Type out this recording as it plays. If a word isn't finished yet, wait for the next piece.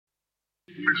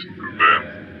Listen to them.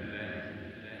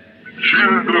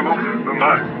 Children of the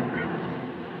night.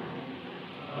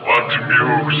 What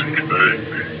music they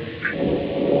make.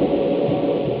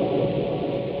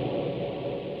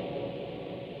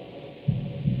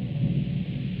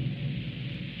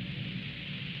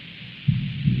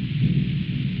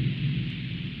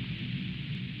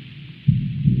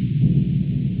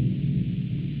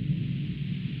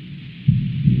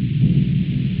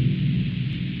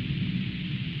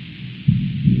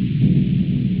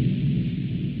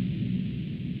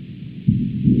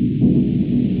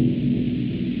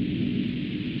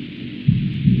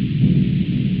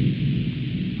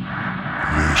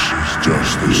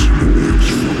 Justice emanates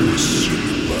from the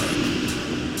city back.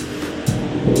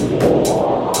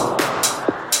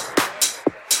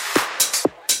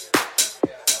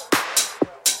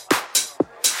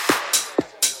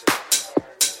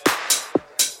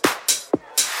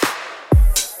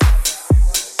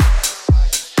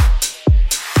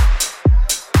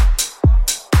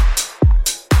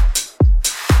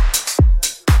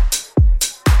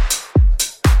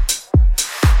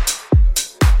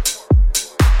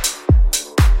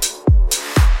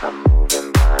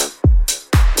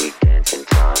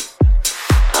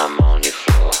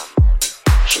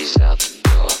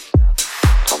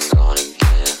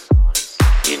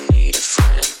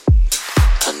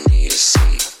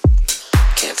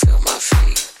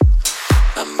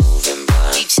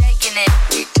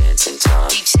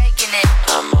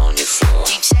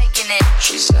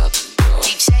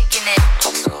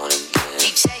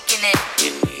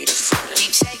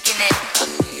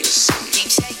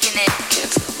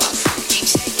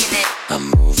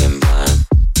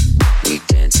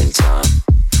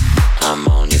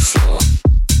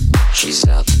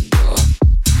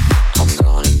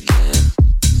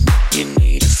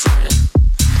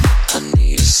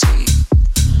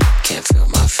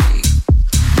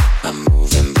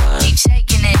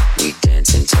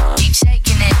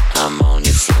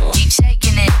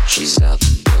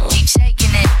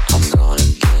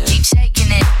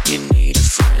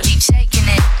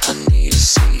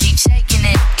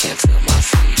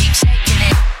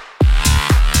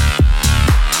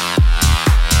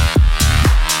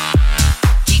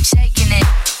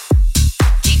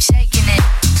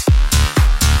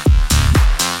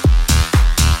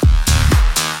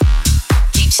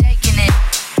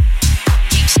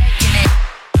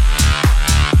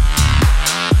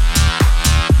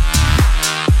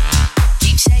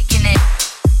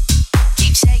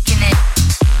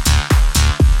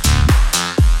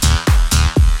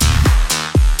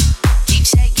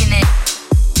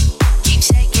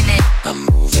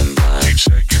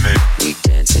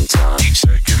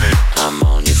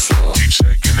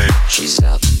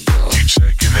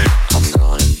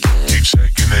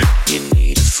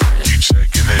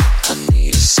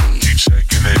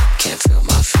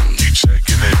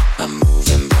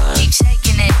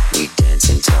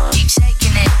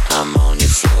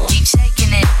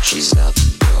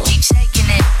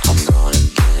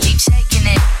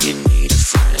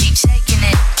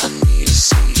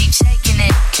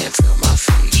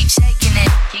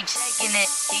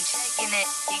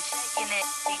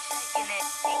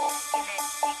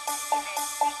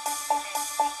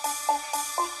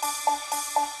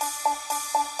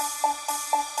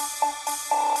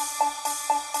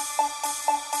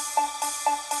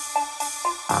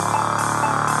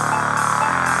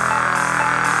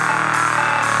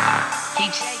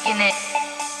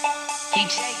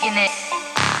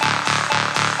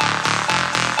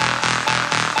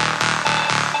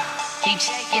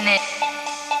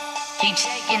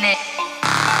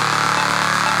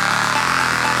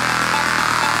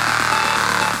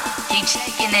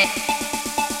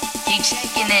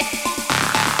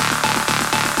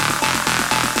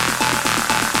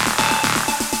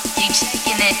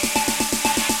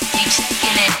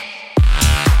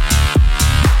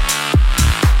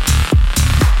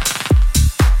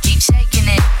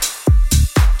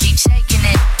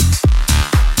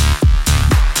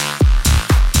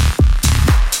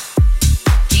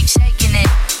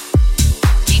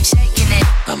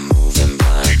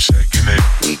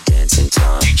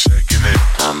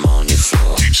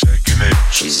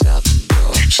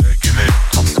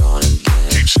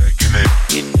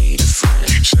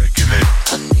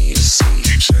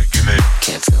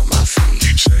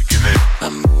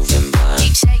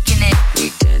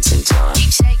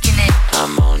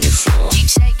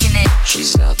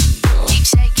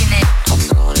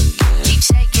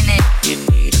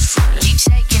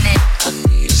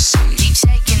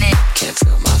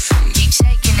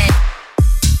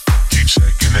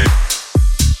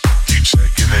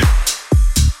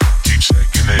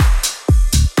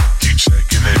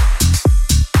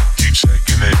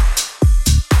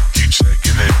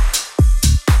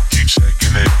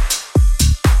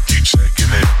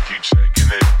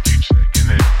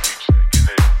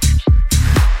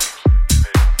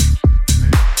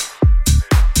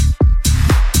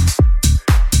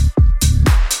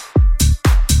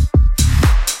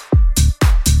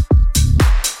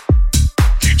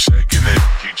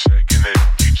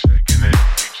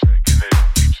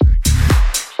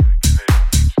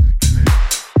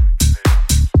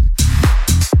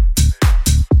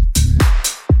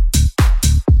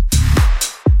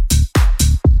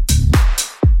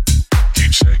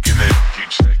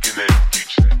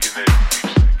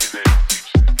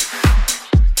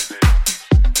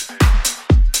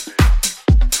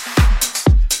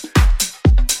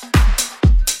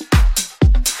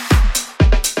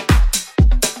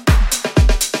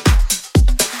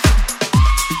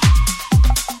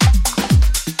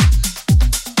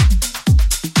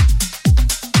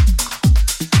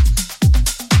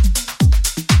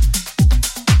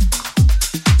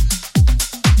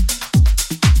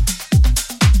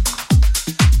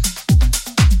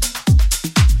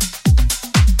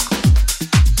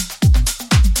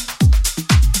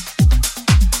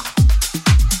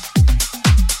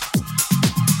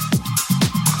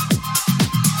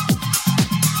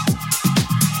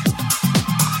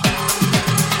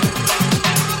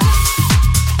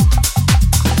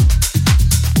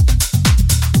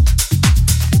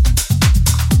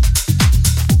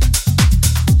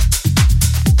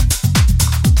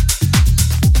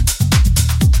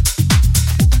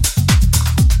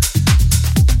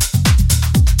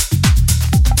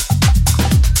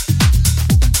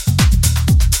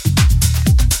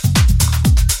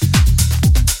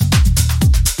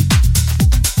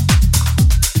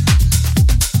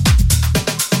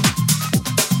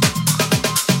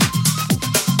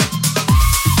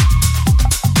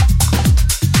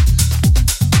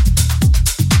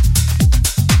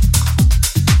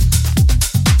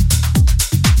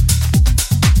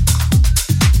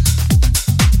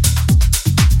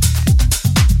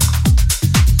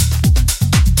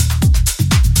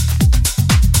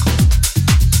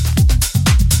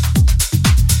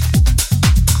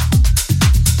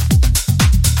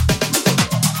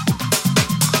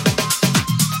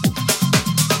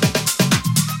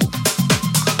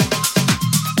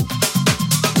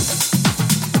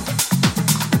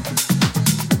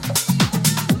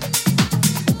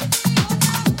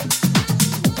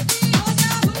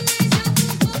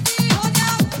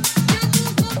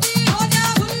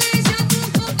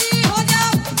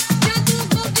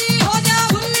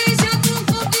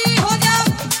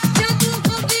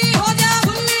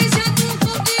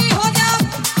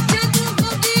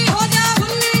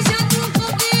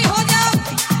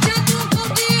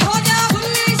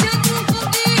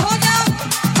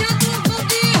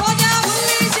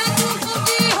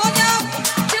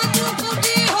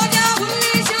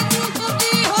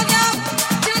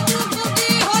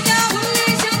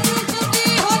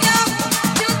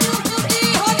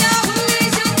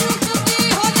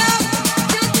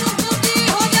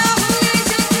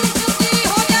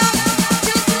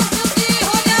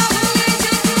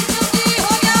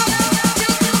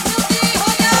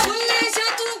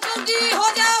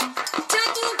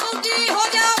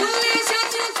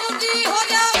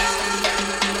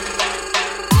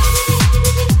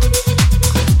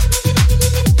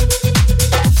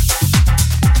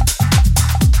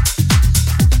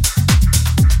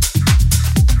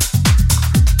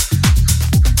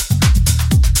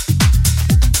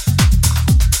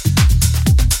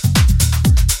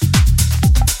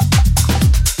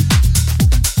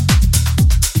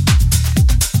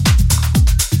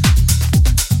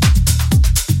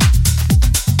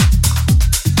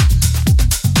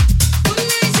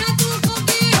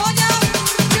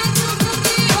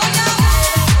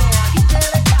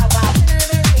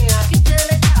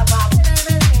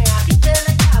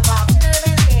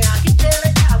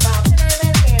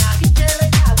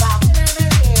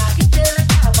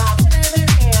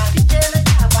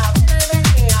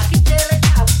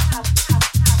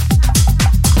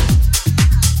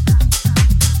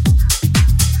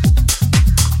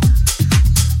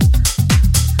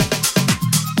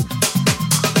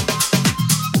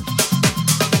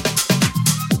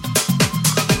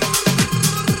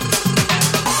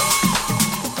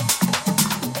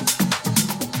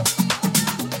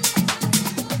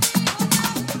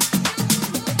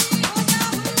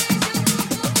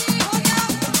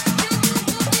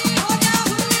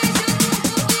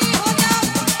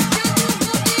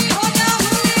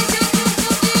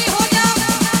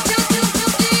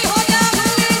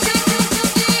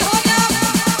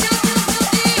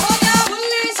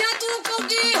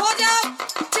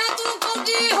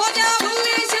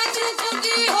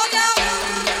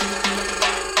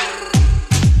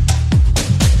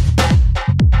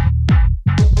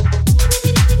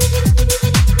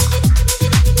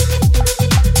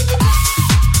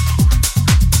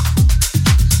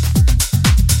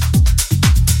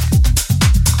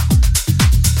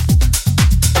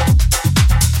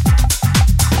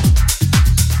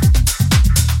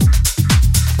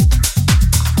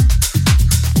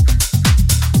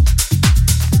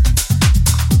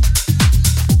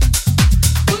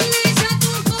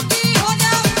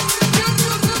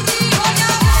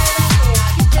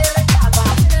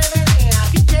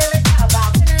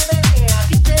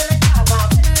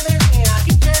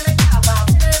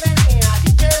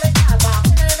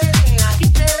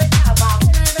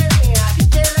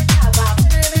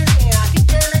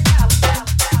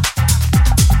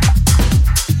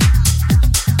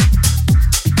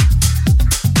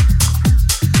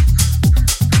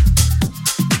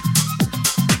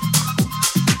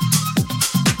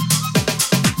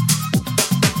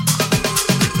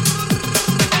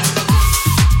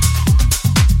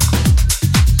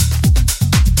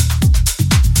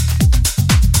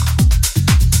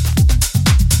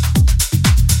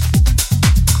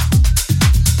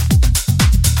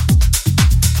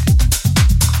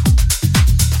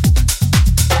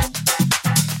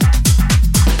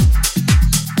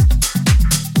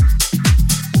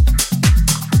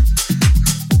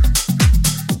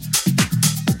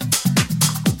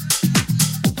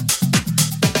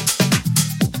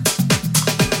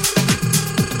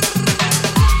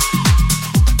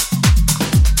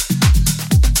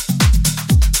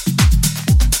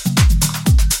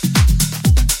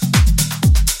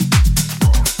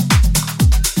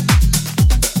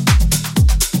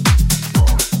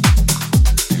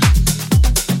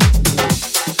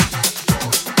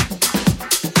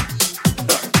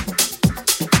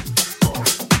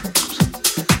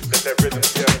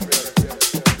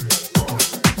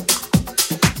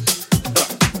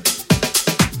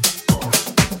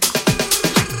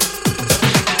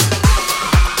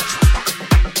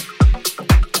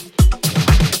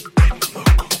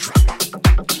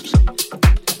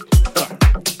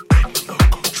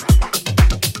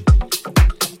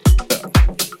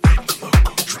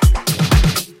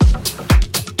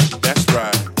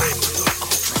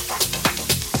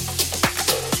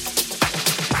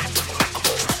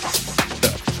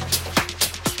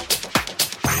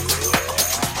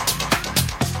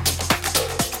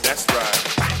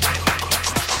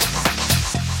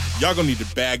 Y'all gonna need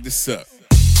to bag this up.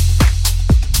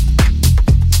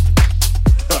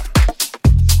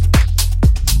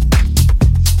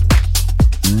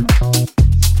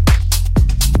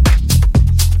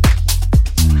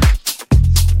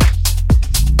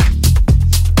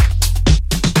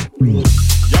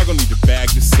 Y'all gonna need to bag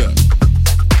this up.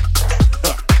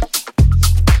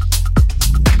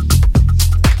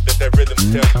 Let that rhythm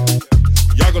tell you.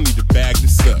 Y'all gonna need to bag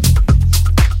this up.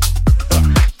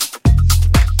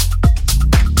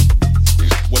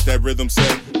 What that rhythm say?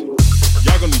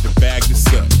 Y'all gonna need to bag this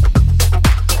up.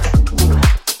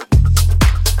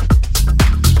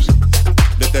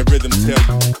 Let that rhythm tell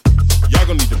you. Y'all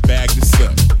gonna need to bag this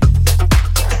up.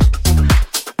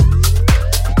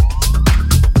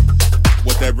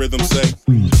 What that rhythm say?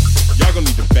 Y'all gonna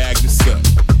need to bag this up.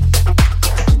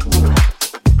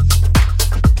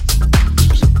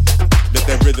 Let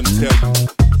that rhythm tell you.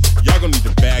 Y'all gonna need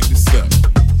to bag this up.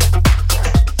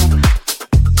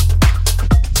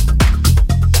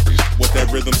 What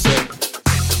that rhythm say?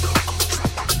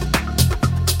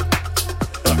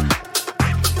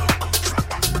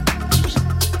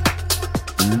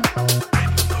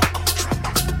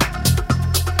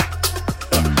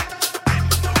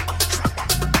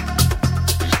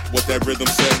 What that rhythm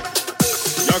say?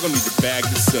 Y'all gonna need to bag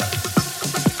this up.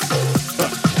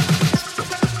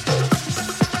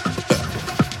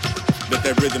 Let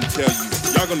that rhythm tell you.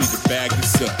 Y'all gonna need to bag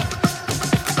this up.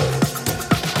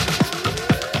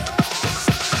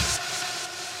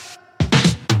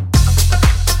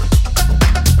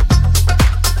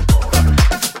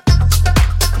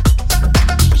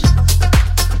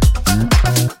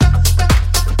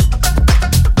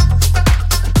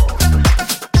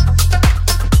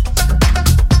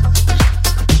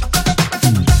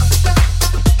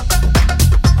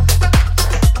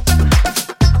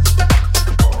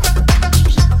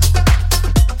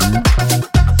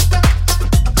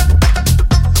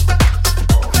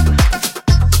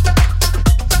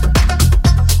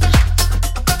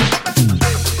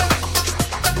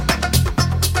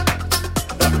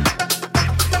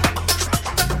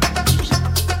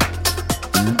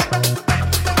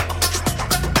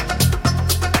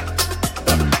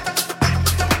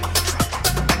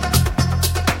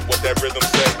 Rhythm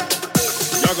say,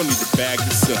 y'all gonna need to bag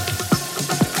this up.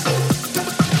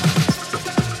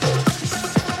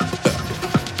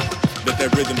 Let that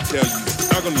rhythm tell you,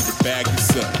 y'all gonna need to bag this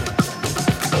up.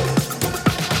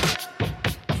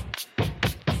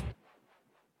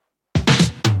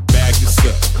 Bag this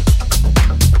up.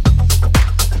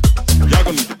 Y'all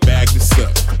gonna need to bag this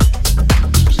up.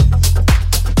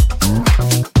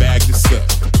 Bag this up.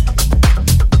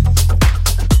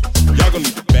 Y'all gonna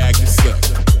need to bag this up.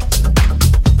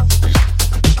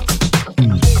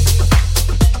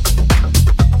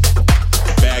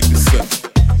 Bag this up.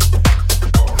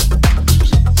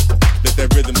 Let that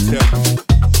rhythm tell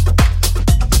you.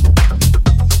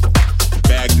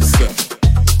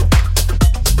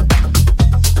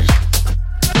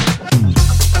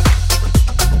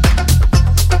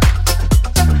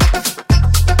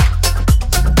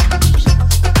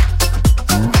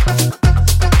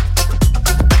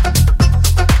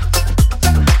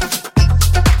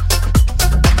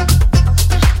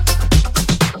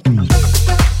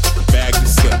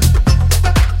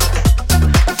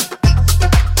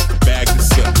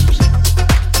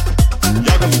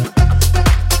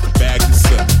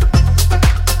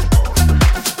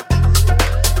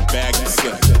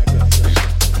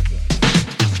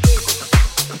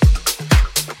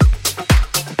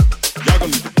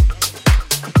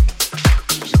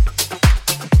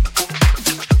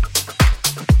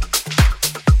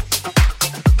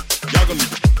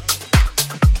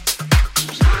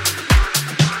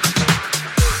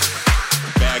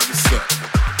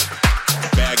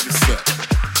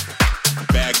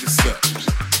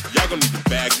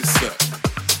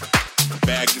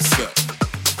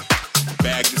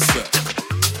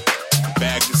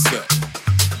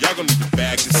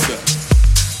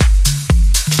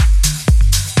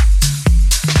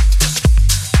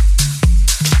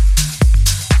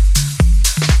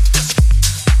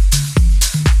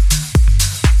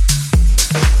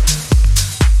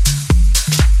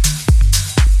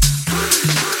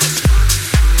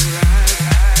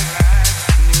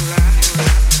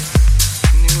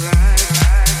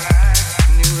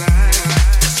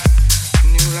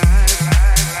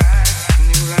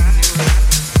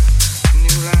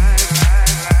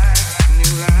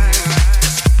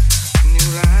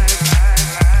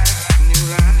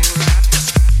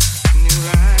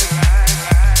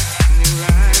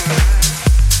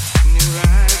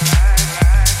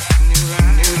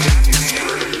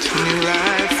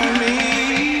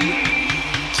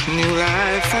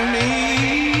 for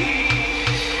me.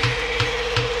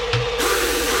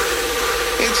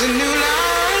 It's a new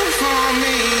life for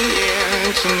me. Yeah,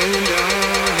 it's a new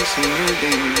dawn. It's a new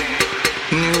day.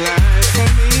 New life for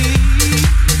me.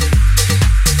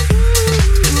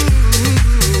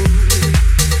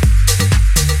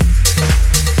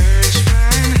 Birds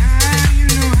flying high, you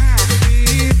know how I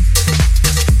feel.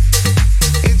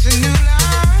 It's a new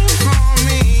life for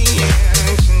me.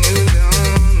 Yeah, it's a new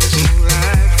dawn. It's a new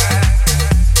life.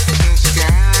 The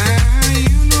sky,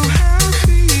 you know how I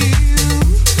feel.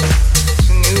 It's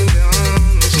a new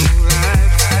dawn. It's a new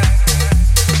life.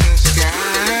 The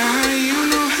sky, you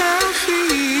know how.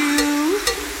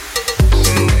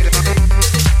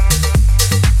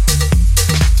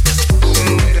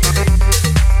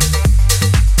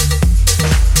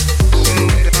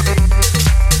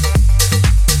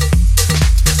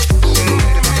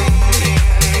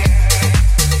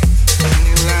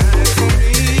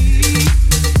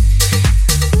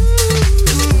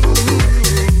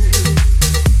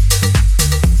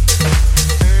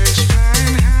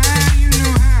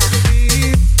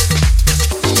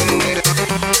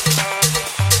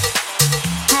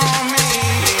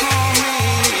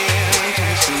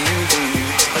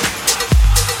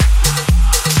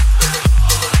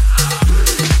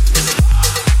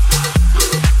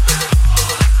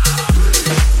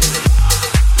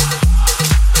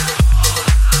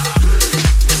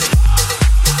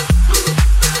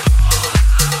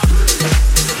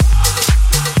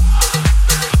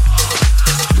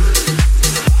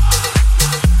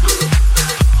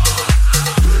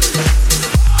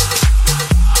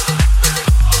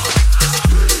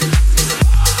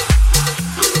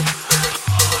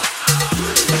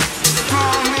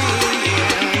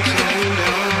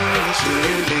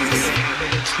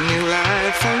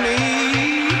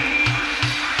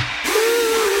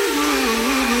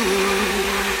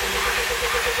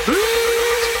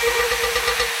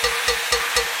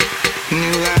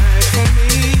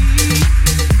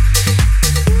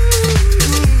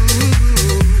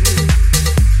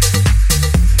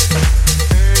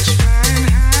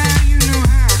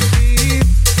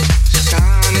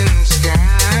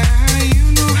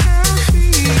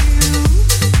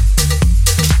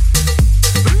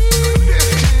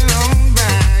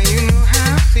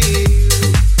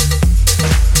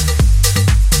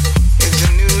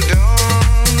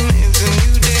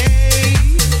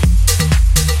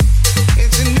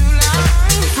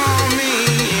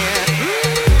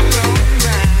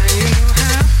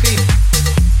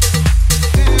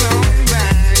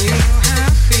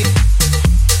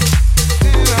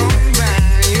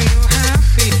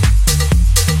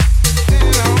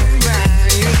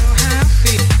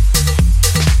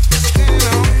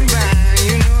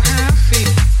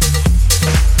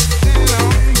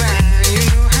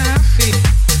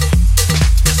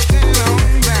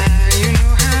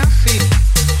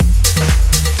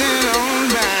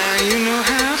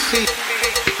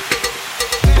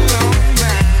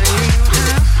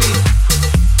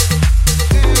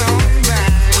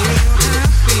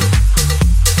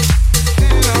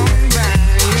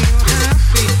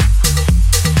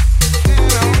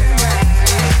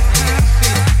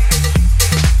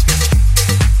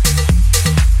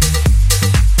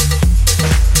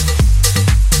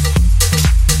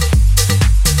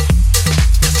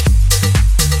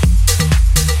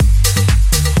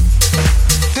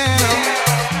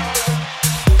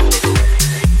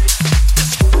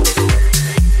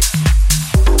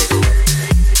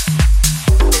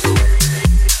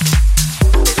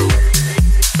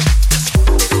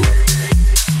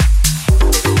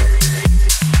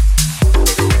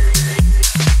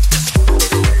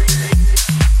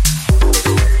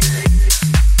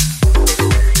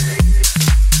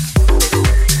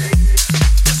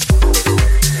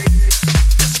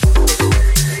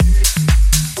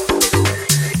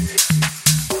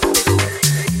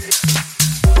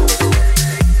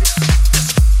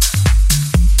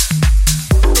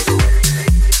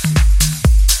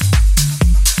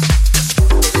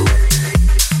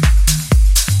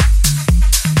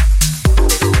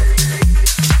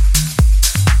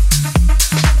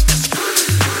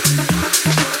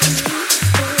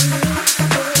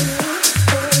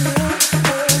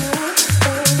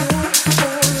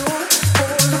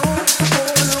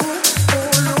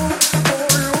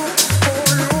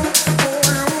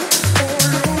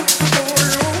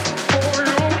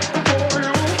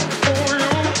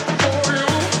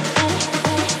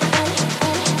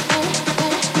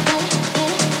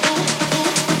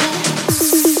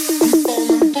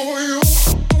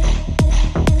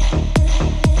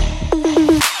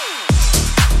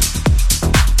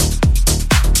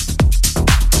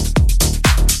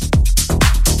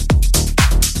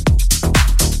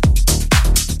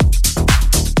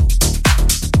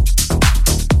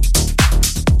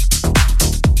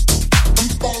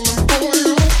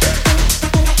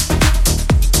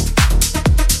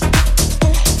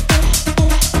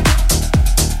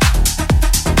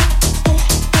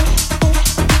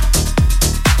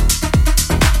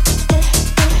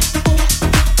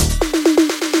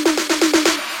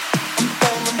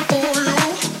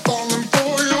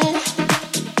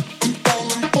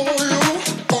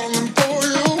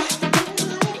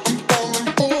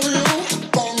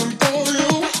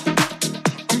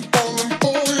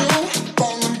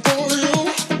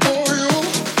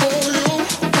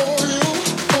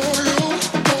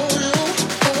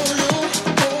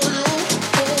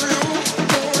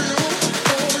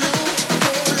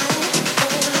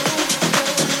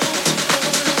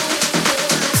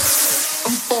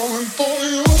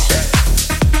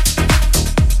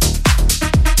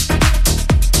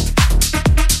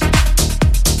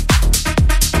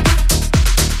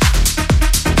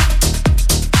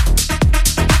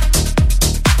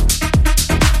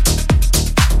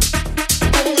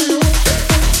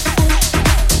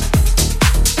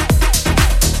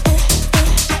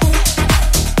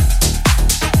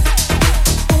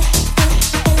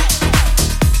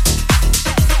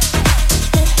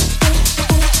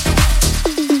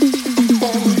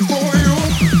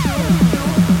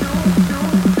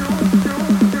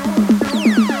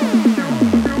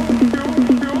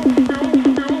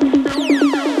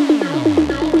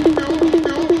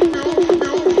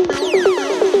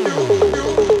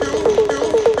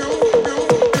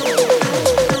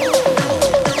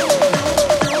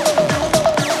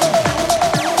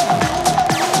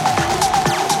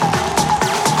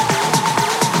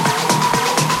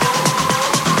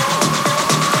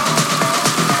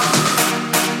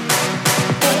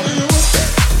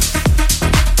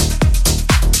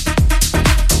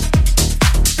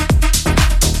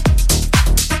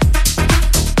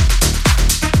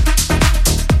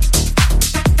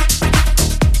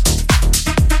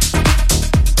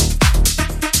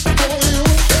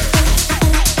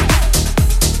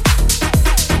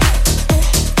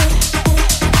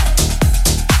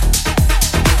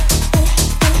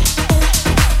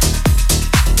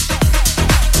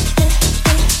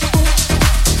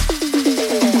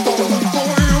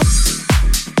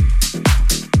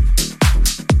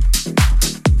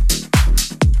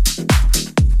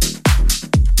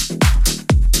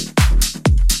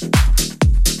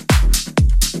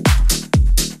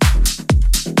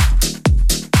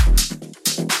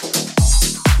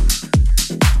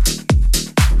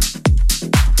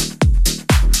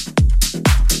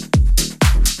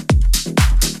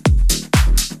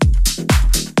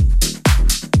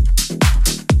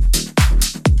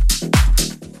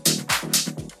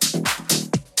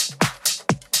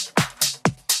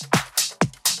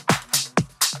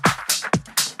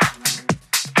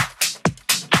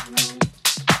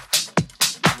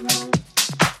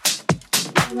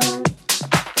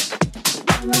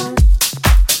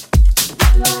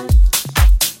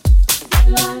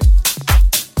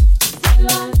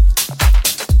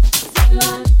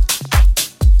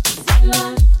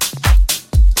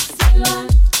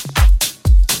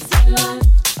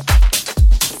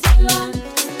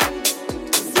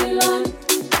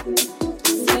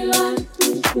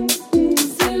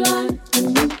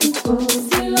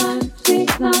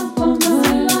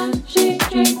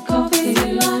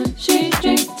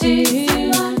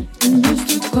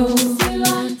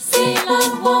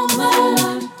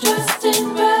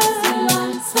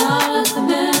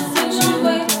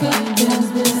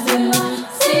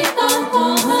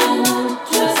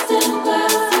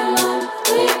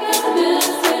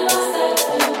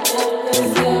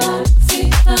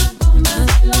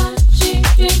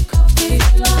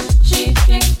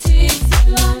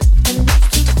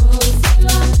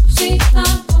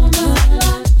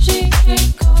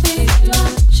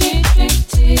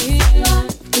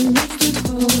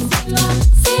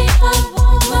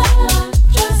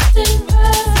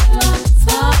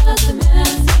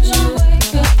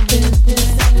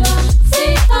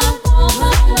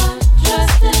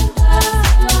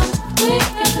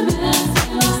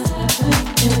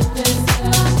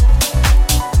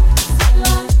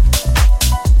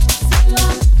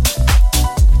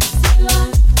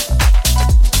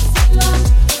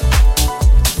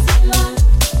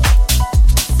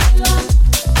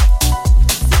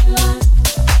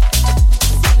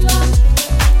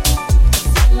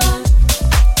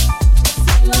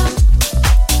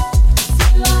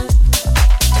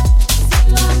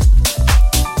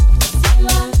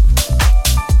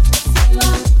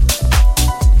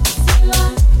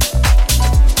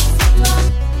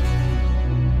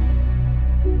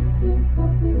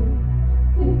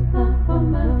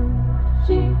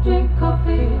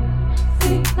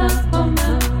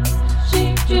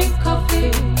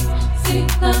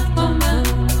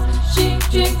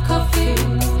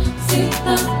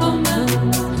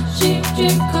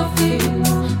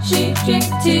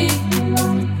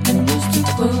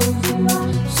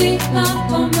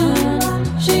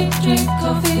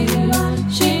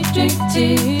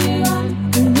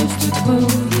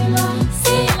 The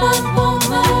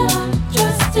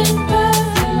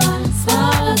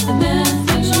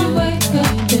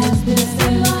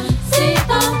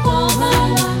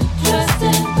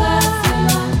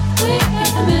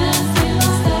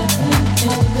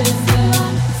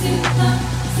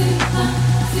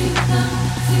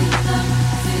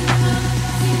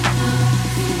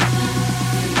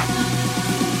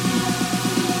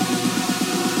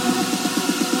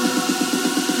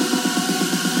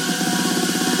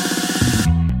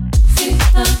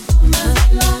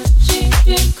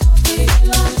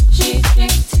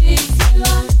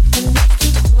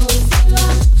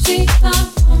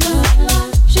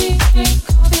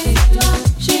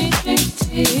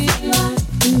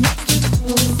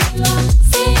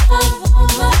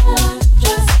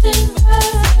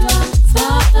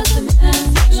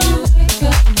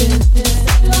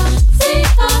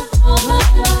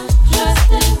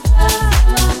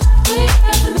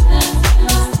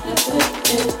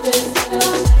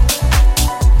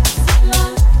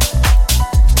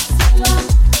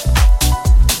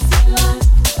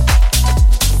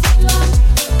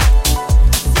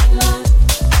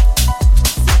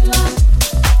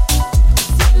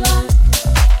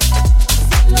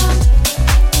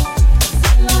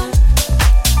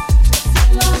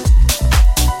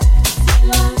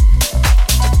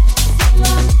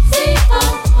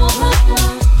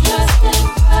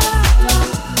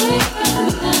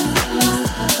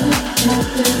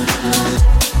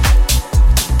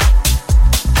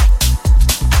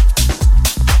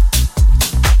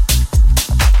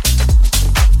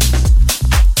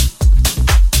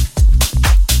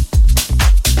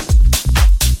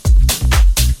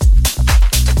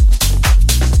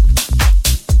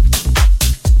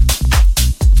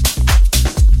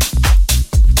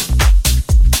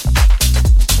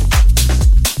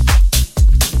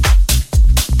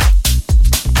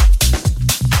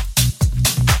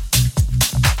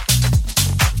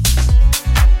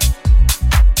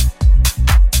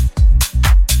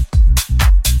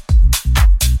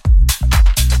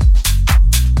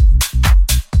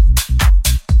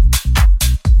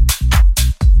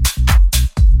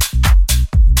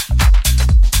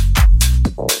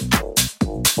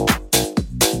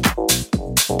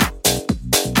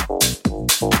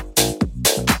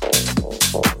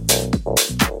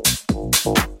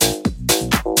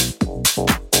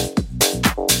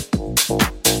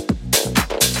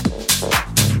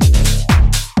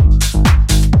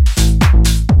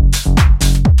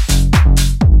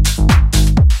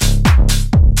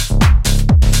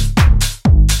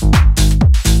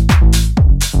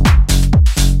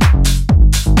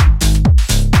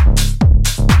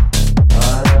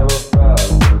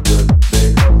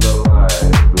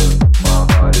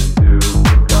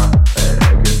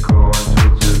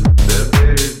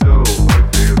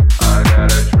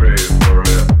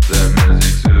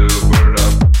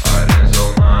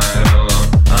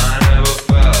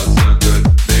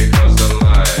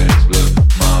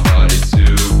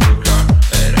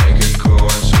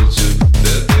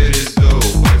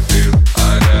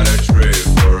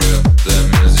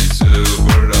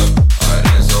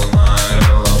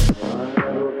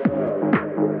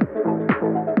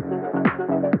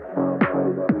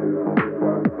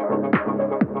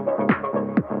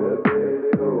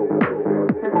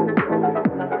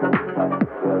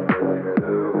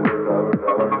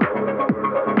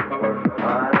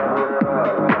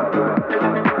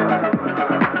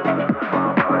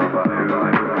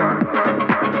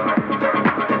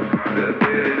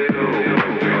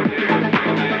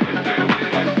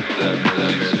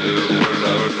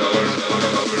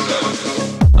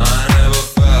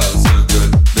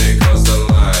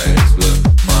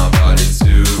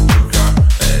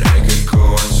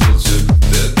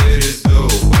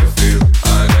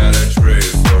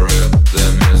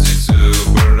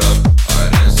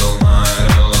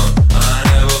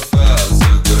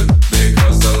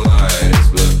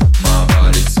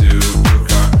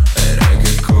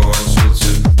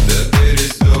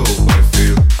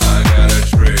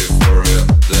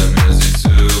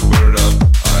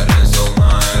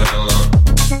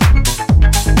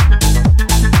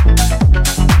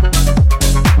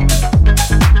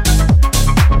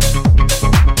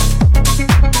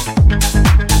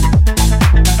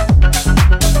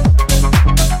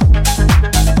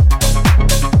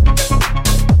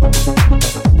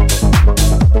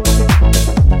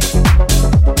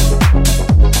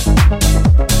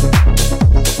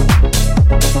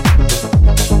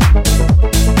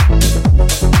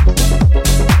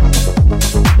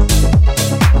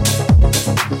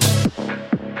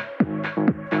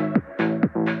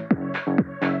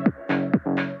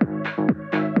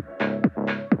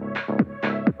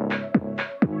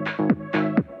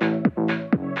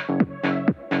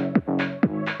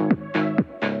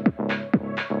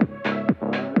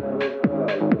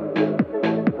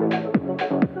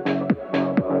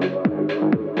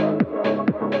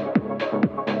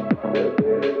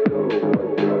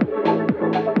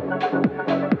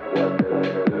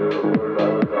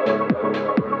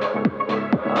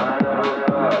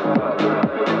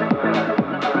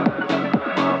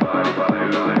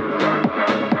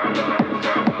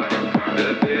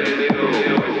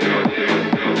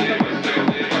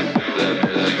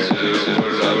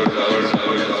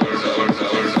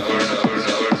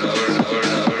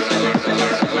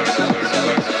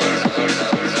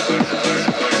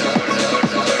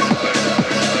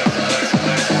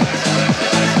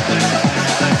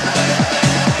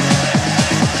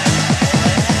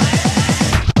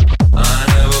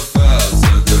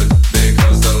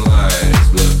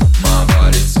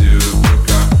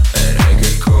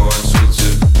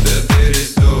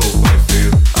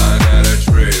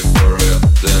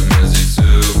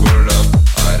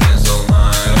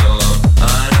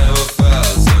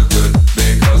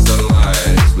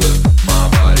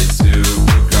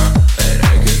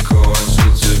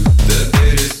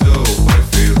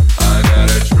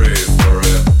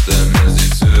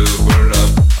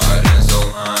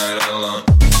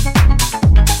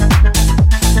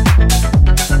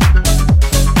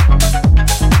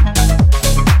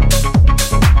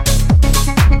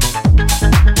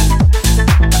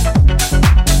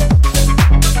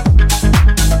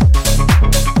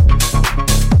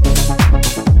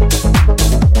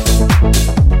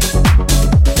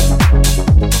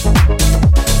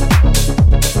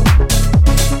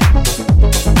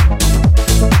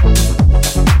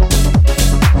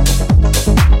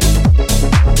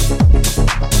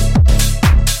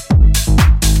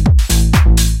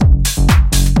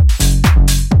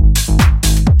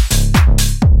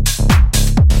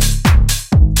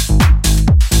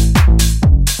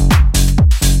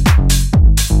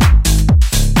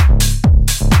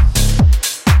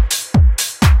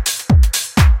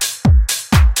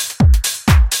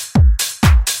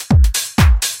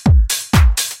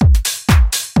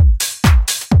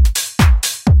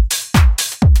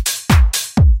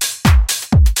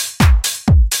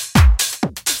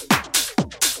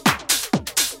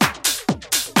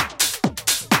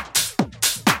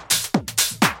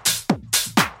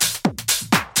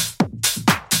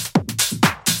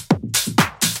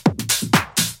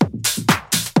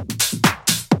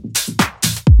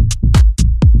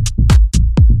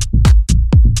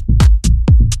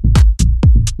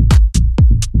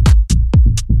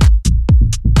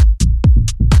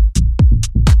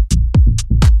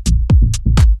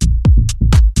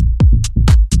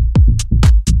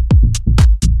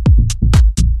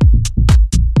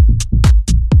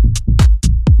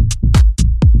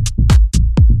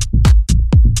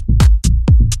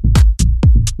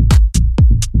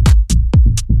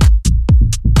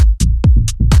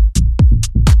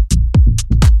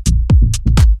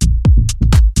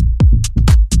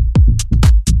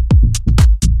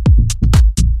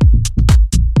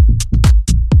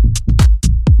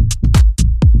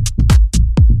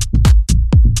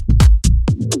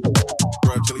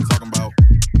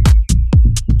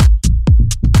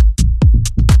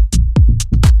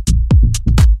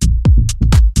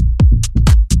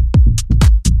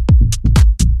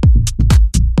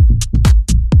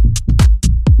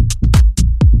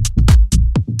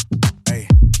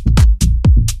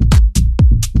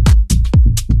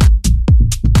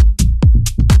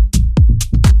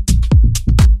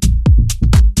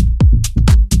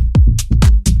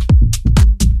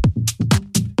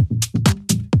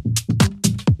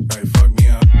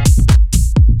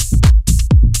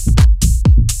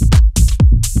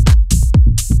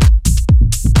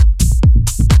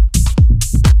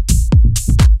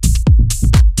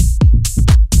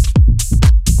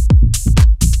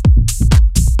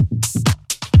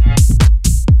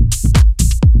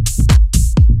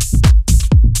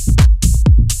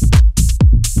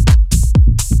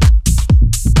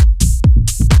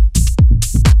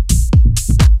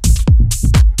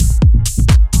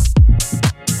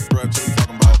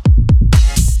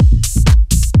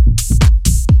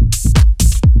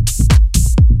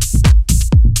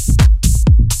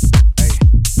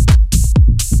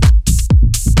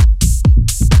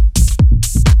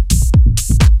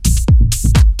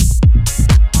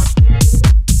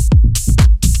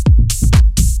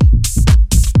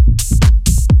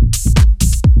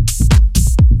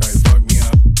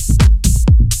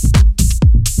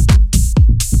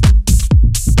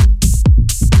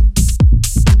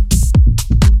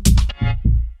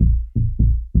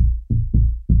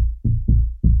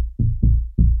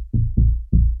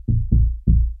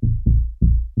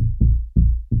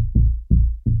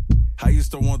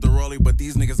used to want the rollie, but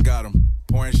these niggas got them.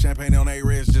 Pouring champagne on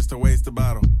A-Reds just to waste the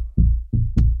bottle.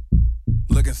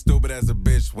 Looking stupid as a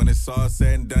bitch. When it's all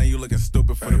said and done, you looking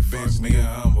stupid for the bitch. Nigga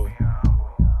humble.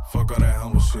 Fuck all that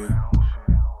humble shit.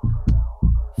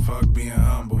 Fuck being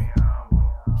humble.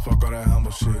 Fuck all that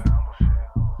humble shit.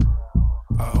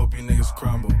 I hope you niggas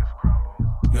crumble.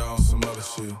 Y'all on some other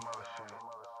shit.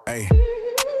 Hey.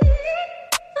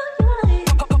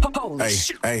 Hey,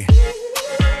 hey.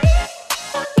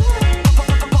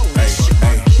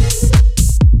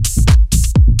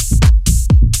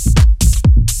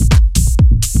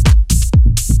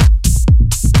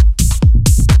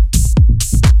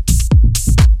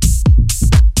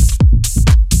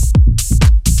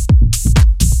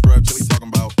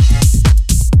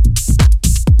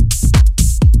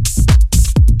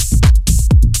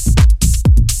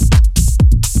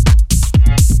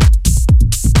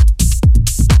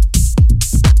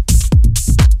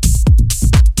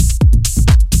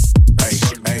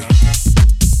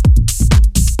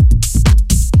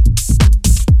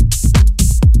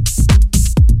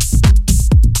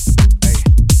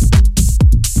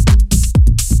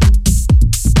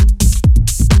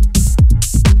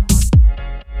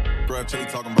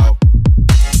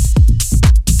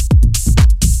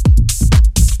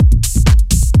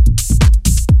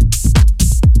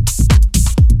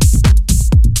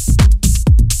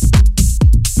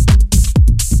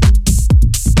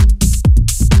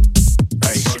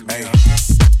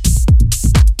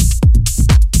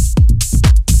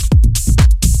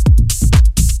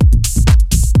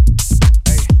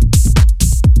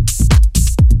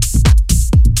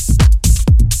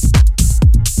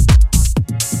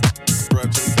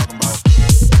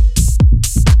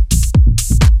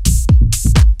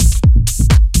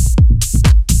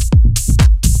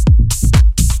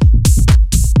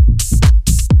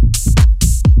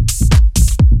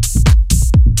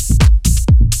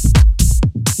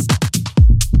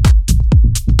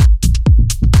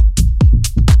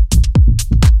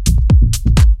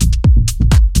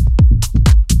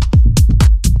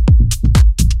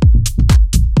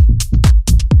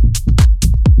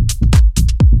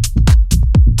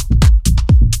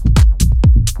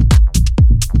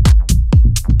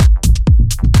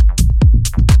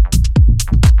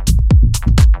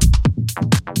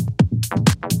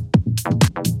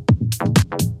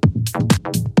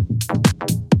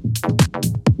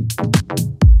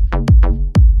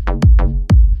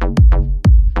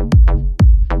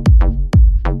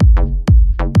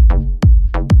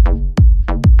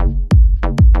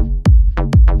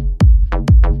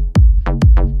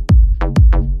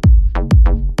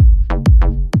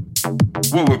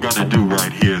 What we're gonna do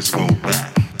right here is go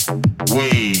back,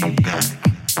 way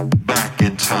back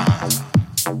in time,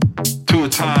 to a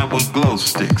time when glow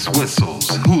sticks,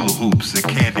 whistles, hula hoops, and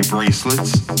candy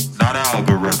bracelets, not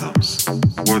algorithms,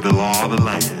 were the law of the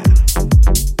land.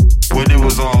 When it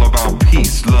was all about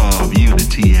peace, love,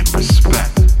 unity, and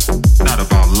respect, not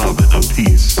about loving a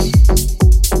peace.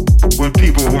 When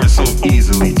people weren't so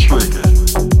easily triggered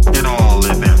and all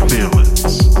in their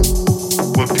feelings.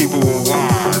 When people were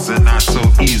wise and not so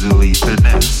easily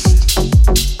finessed.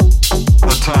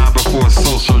 A time before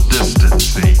social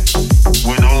distancing,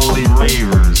 when only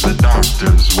ravers and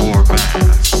doctors wore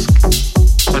masks.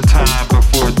 A time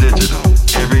before digital,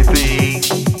 everything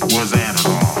was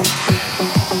analog.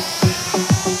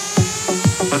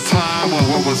 A time when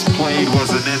what was played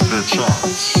wasn't in the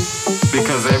charts,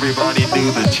 because everybody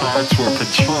knew the charts were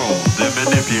controlled and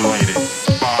manipulated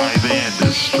by the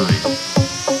industry.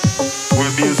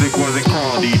 Where music wasn't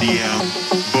called EDM,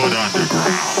 but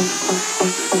underground.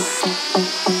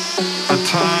 A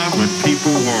time when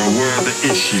people were aware of the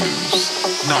issues,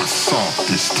 not soft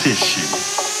as tissue.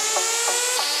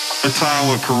 A time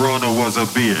when Corona was a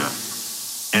beer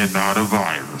and not a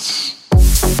virus.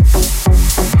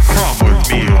 Come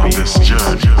with me on this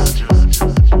journey.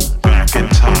 Back in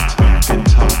time, back in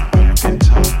time, back in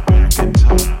time, back in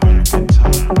time, back in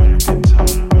time, back in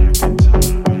time.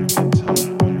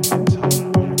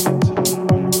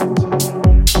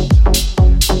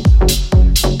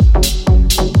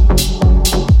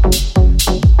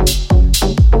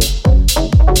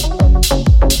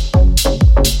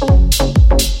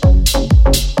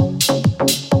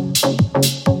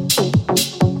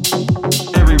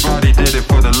 Everybody did it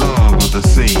for the love of the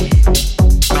scene,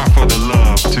 not for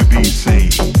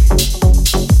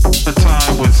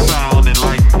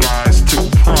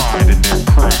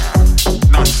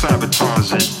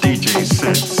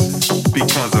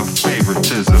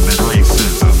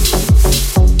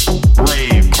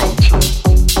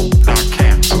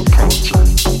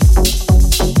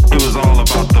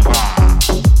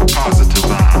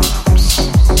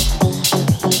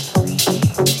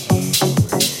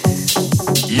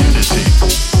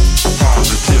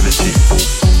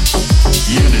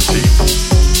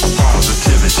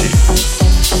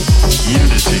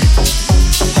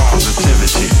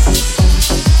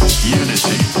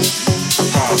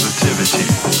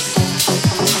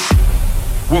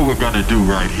do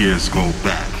right here is go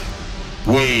back,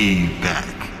 way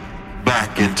back,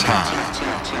 back in time.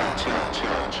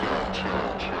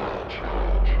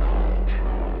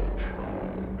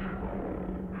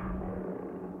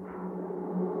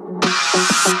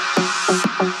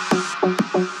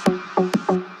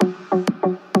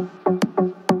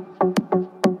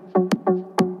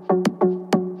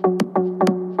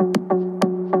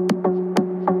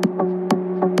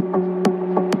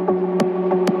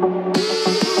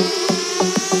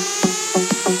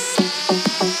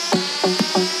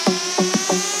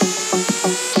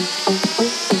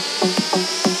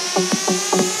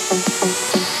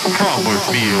 Come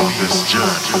with me on this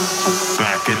journey,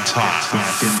 back in time,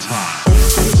 back in time.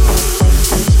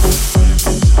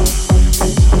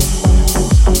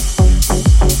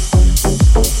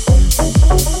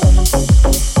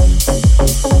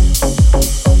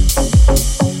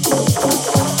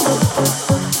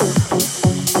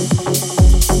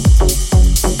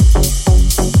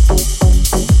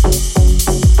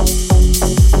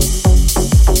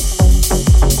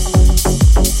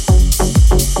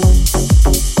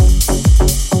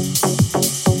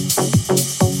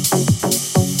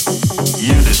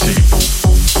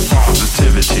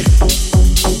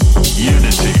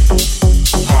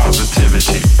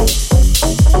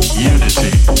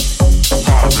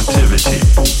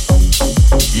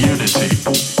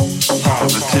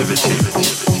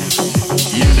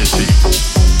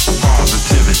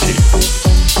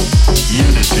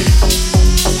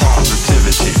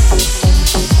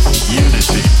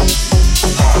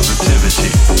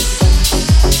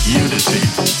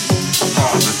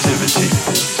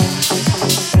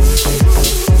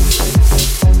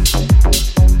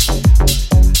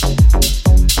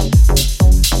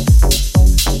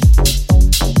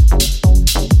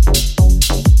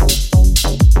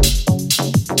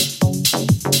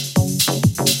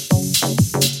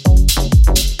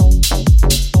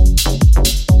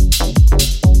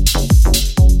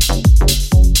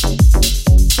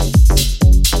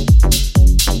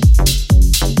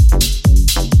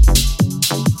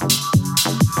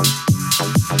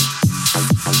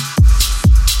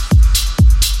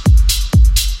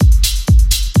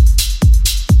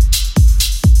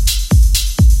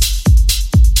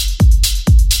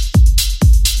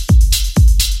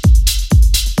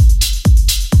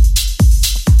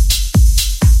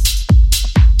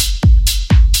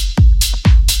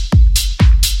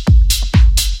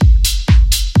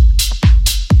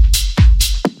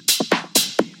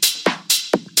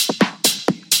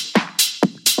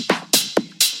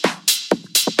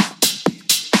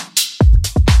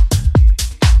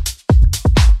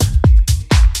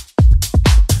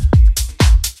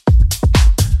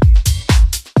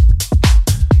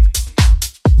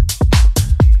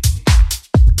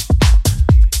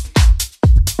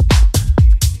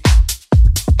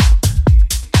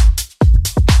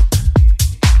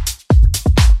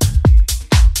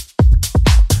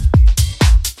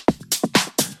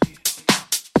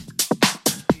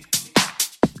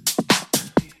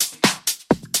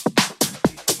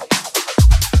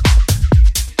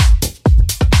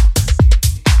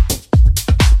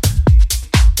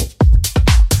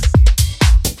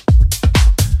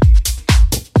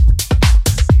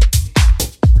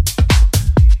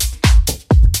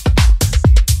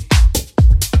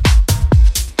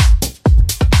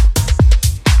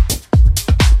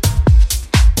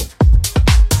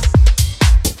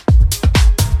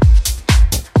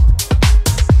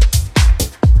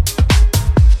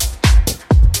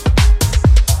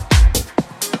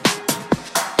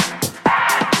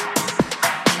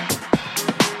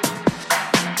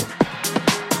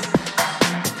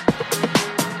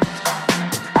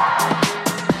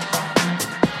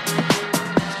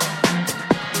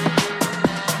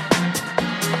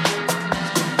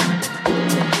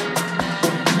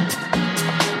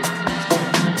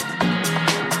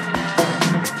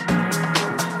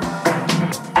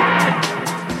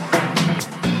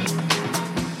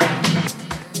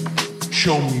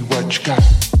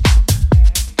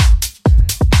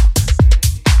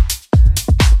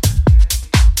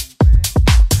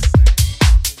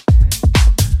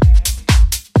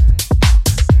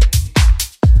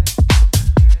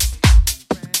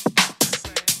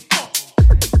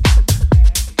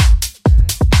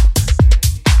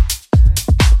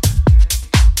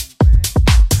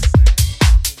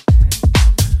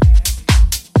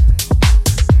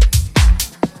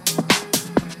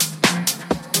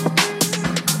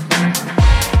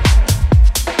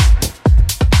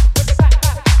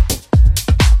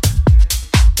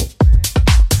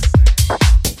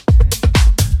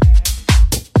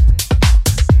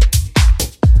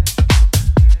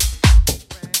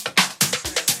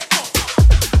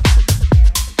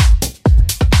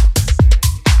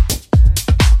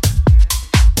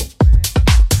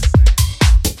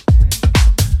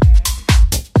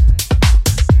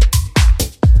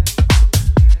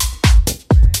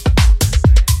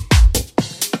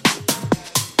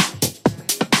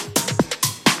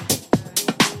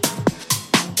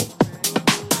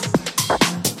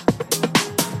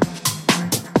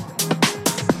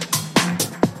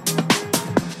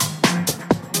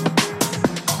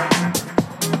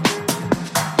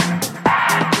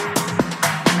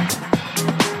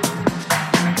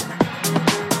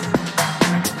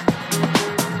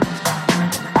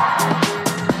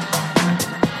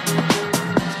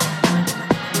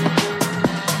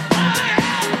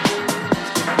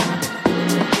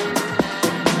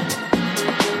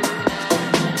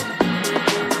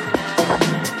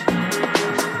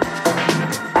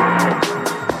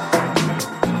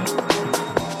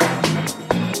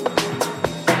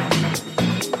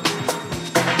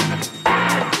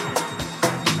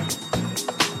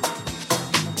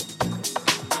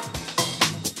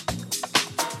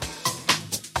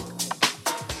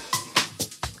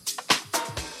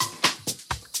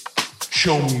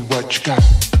 Show me what you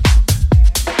got.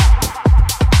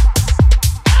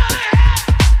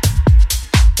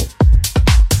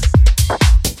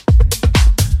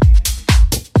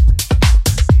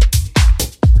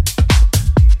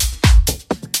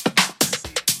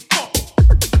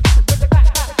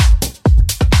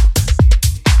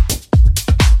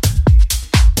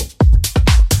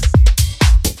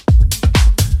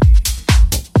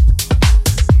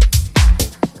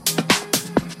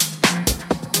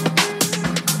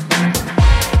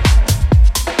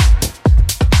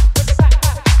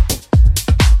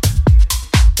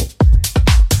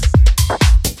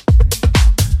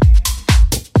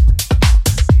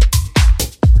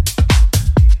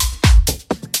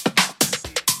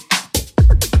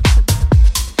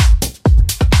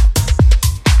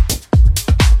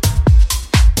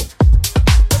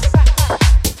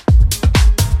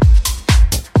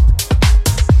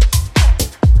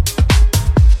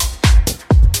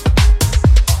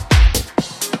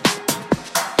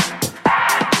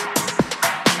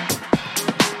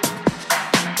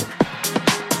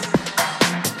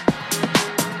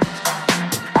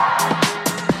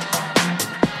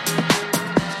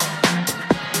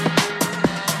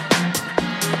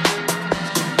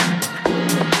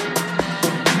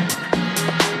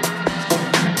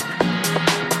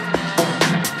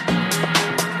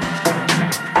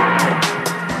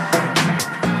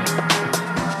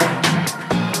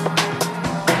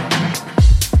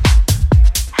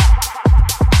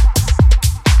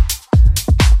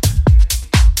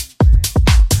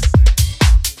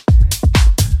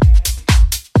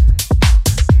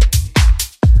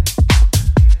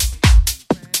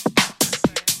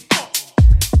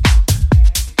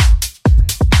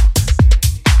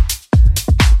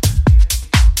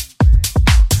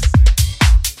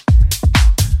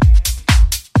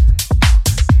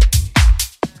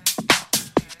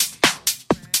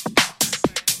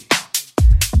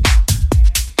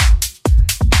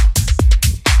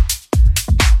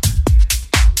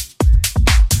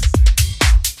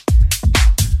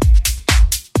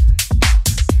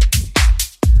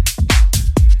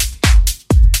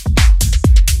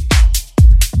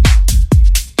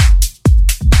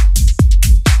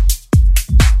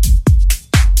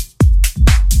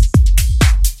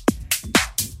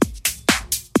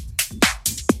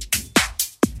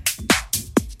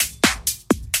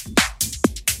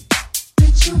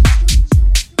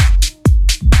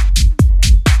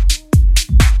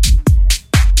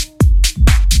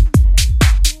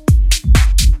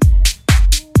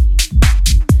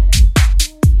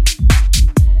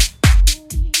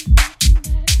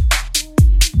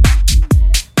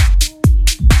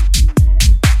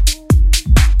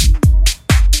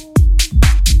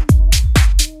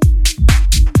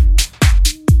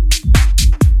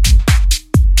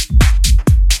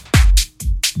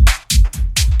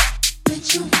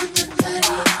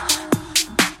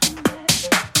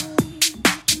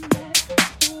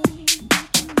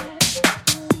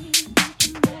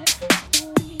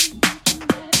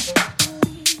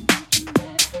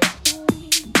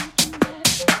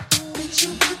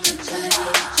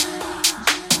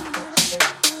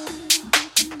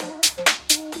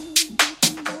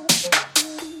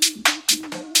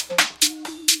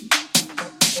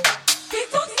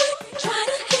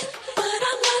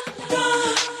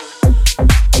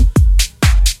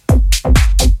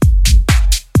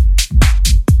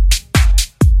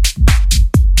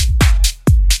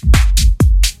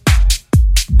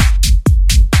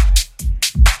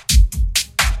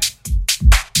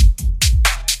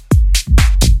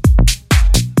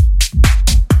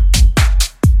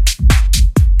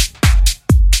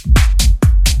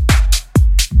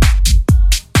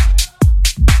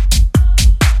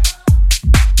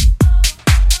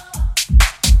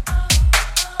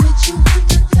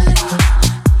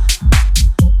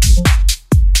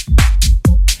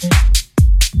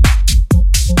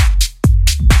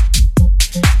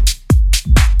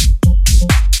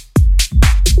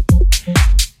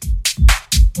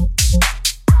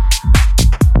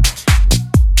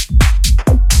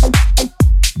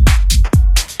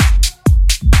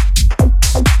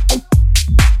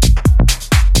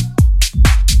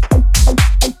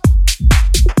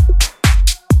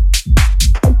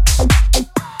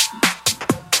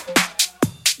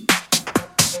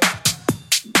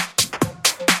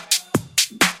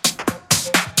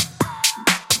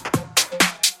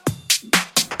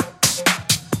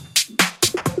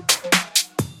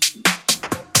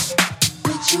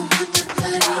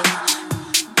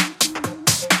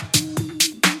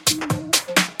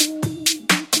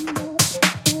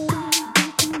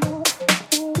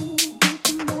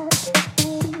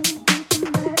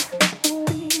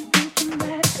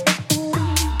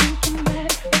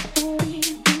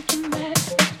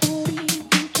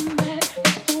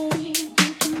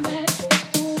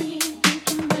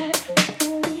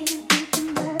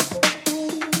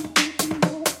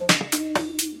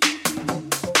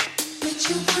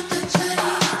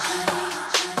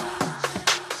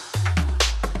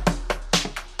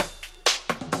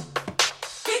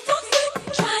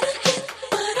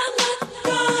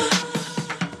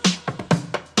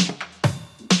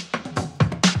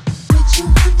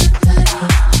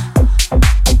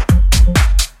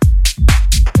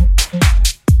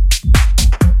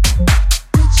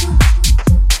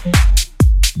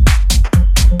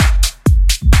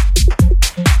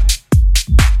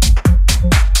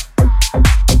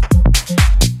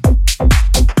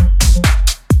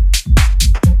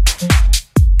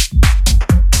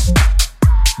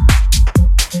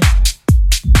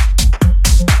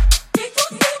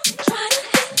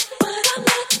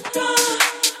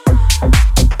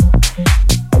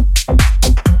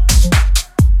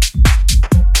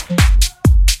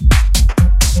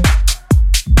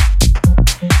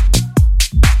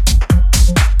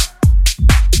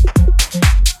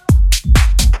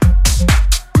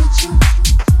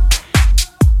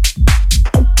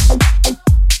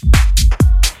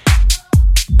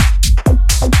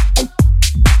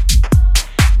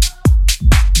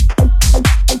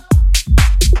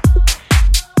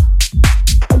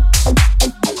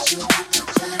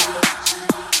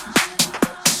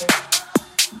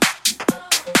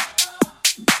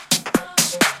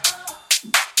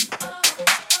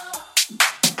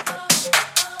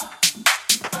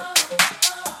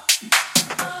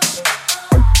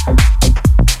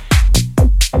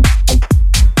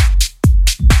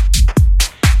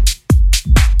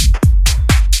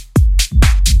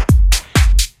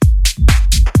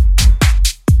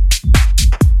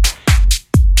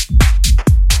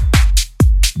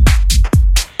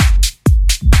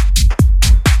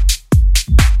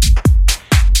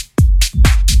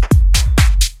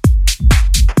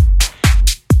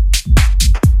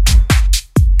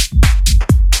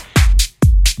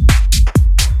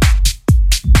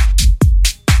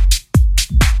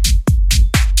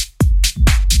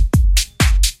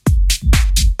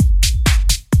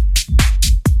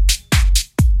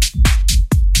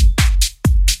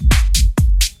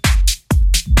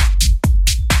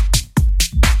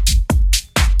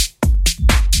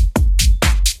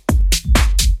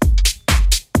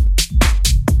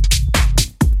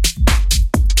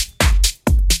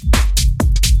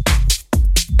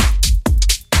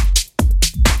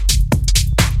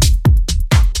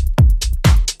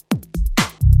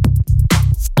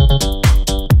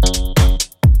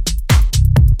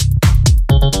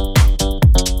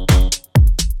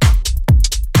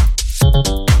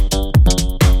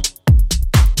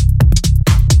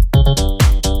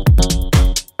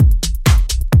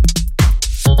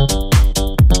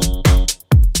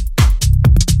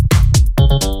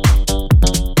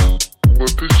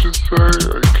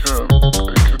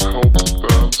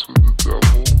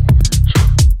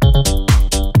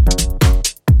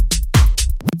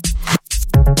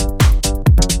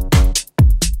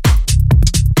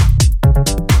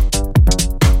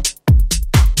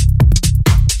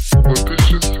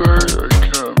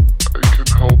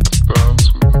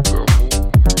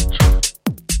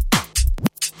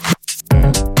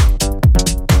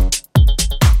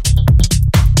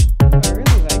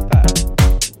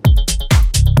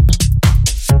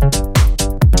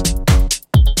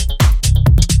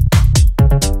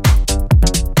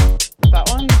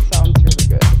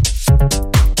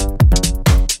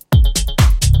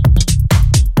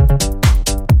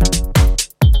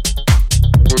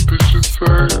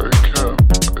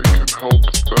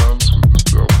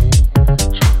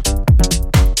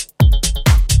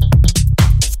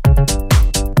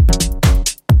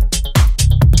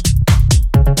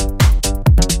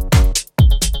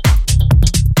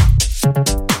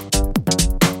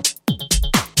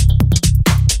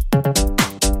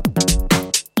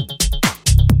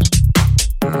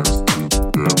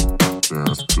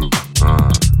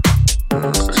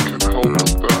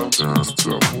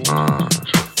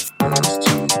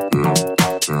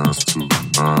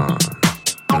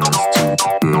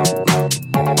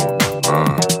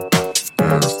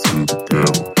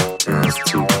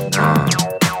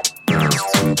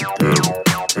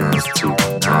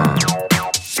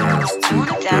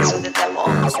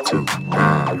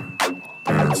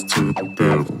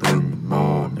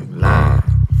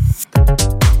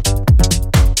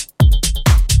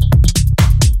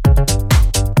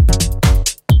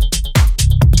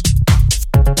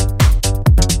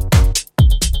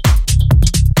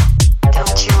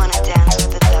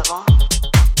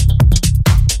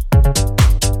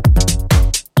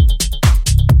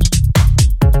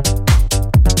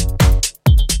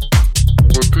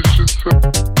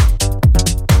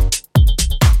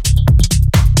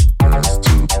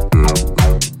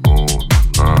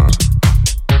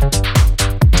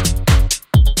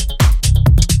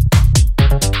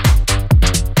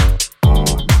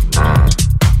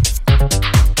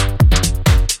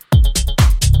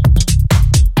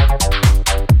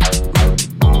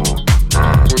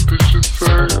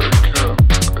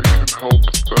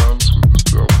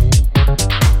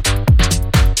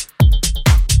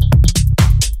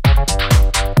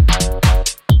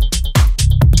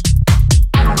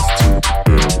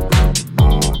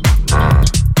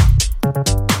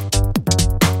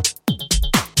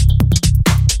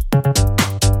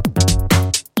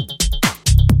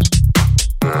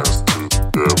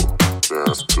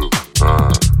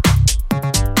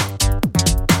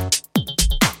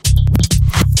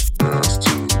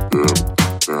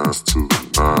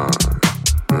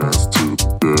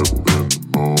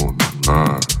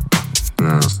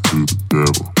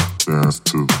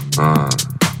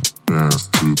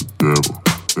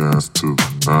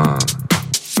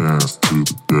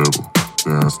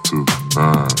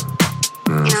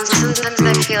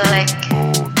 I feel like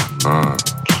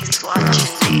he's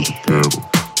watching me.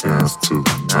 Dance to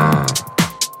the nine.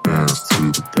 Dance to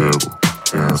the devil.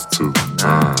 Dance to the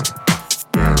nine.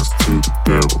 Dance to the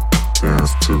devil.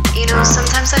 Dance to the You know,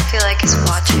 sometimes I feel like he's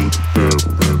watching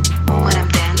when I'm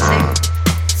dancing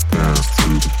dance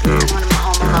to the and devil. when I'm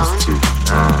home alone. To the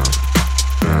nine.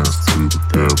 Dance to the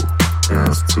devil.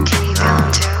 Dance to Can you the feel him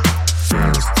nine. too?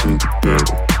 Dance to the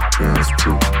devil. Dance to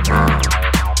the nine.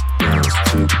 Dance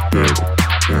to the devil.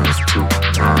 Dance to the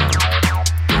nine.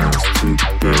 Dance to the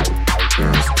devil.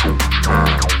 Dance to the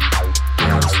nine.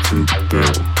 Dance to the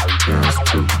devil. Dance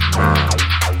to the nine.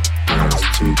 Dance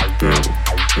to the devil.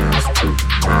 Dance to the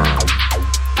nine.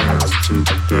 Dance to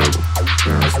the devil.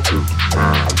 Dance to the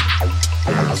nine.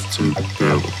 Dance to the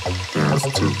devil. Dance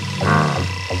to the nine.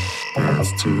 Dance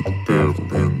to the devil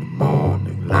in the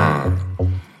morning light.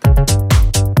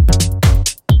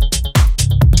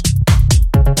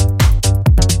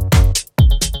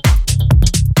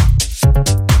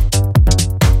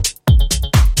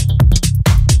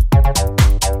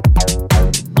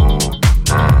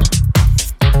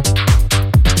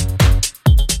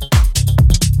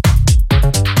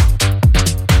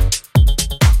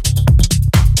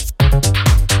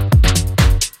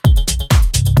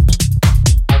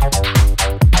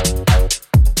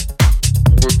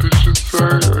 What did you say?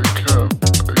 I can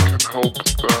help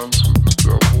dance with the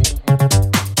devil.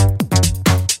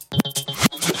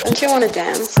 Don't you want to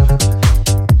dance?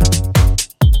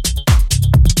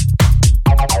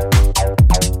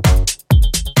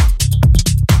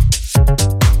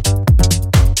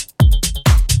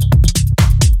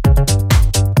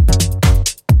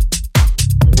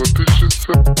 What did you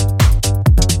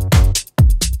say?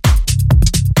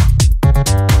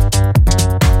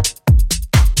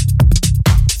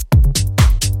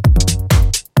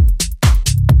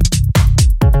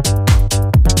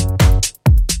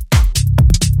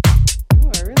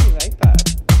 Ooh, I really like that.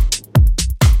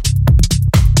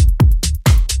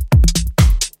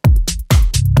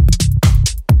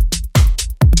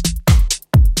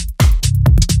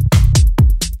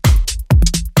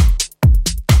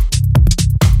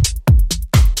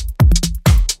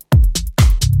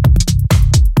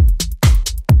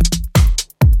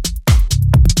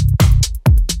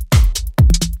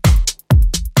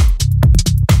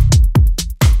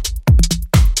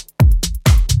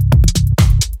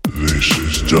 This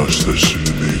is just a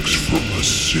silly mix from a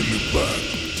silly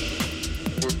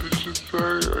bag. What did you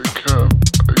say?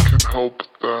 I can help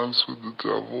dance with the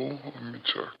devil. Let me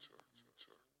check.